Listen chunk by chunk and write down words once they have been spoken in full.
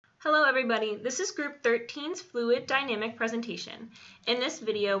Hello everybody, this is Group 13's Fluid Dynamic presentation. In this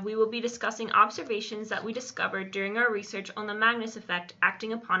video, we will be discussing observations that we discovered during our research on the Magnus effect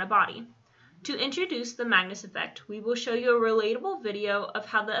acting upon a body. To introduce the Magnus effect, we will show you a relatable video of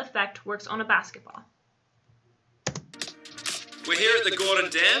how the effect works on a basketball. We're here at the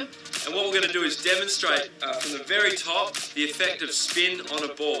Gordon Dam, and what we're going to do is demonstrate from the very top the effect of spin on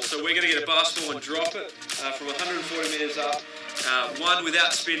a ball. So we're going to get a basketball and drop it from 140 metres up, one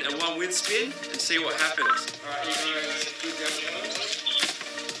without spin and one with spin, and see what happens. Alright, you guys good down the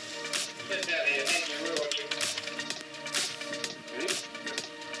Sit down here, thank you, we're watching. Ready?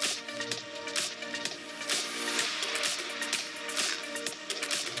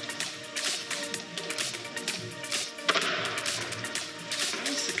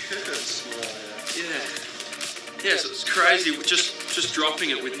 Yeah, so it's crazy, just dropping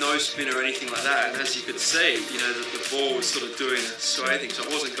it with no spin or anything like that, and as you could see, you know, the ball was sort of doing a sway thing, so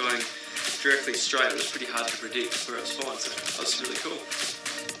it wasn't going directly straight. It was pretty hard to predict where it was falling, so that was really cool.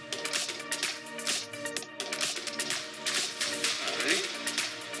 Ready?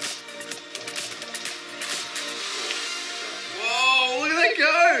 Whoa, look at that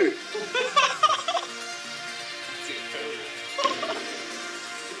go!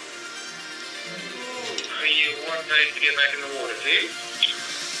 To get back in the water, see?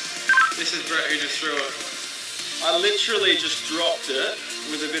 This is Brett who just threw it. I literally just dropped it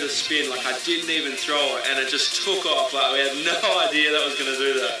with a bit of spin, like I didn't even throw it, and it just took off. Like we had no idea that was going to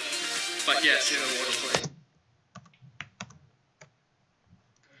do that. But yes, in the water, please.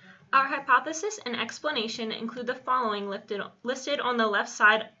 Our hypothesis and explanation include the following listed on the left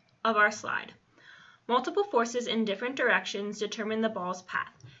side of our slide. Multiple forces in different directions determine the ball's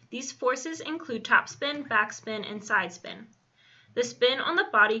path. These forces include topspin, backspin, and side spin. The spin on the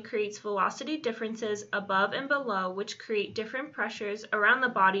body creates velocity differences above and below, which create different pressures around the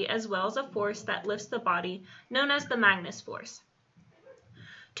body, as well as a force that lifts the body, known as the Magnus force.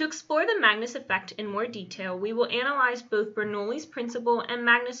 To explore the Magnus effect in more detail, we will analyze both Bernoulli's principle and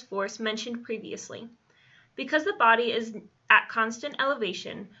Magnus force mentioned previously. Because the body is at constant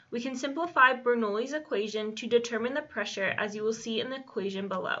elevation, we can simplify Bernoulli's equation to determine the pressure, as you will see in the equation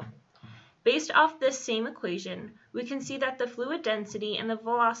below. Based off this same equation, we can see that the fluid density and the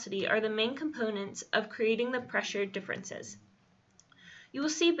velocity are the main components of creating the pressure differences. You will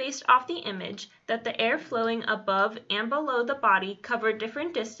see based off the image that the air flowing above and below the body cover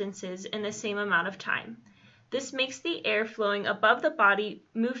different distances in the same amount of time. This makes the air flowing above the body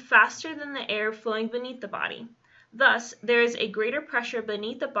move faster than the air flowing beneath the body. Thus, there is a greater pressure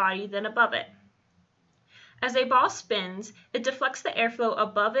beneath the body than above it. As a ball spins, it deflects the airflow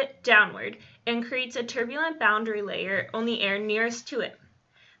above it downward and creates a turbulent boundary layer on the air nearest to it.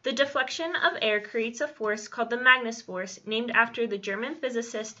 The deflection of air creates a force called the Magnus force, named after the German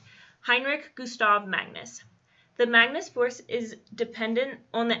physicist Heinrich Gustav Magnus. The Magnus force is dependent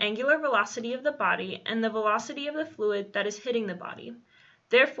on the angular velocity of the body and the velocity of the fluid that is hitting the body.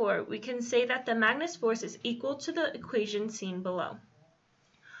 Therefore, we can say that the Magnus force is equal to the equation seen below.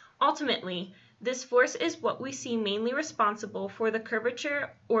 Ultimately, this force is what we see mainly responsible for the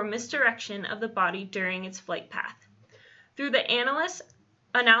curvature or misdirection of the body during its flight path. Through the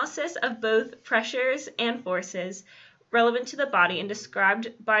analysis of both pressures and forces relevant to the body and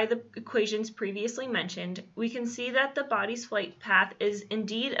described by the equations previously mentioned, we can see that the body's flight path is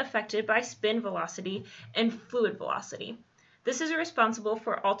indeed affected by spin velocity and fluid velocity. This is responsible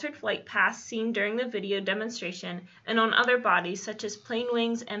for altered flight paths seen during the video demonstration and on other bodies such as plane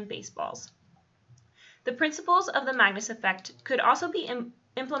wings and baseballs. The principles of the Magnus effect could also be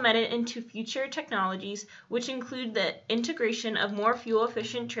implemented into future technologies, which include the integration of more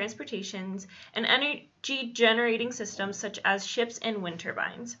fuel-efficient transportations and energy-generating systems such as ships and wind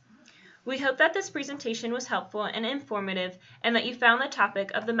turbines. We hope that this presentation was helpful and informative and that you found the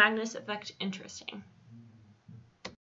topic of the Magnus effect interesting.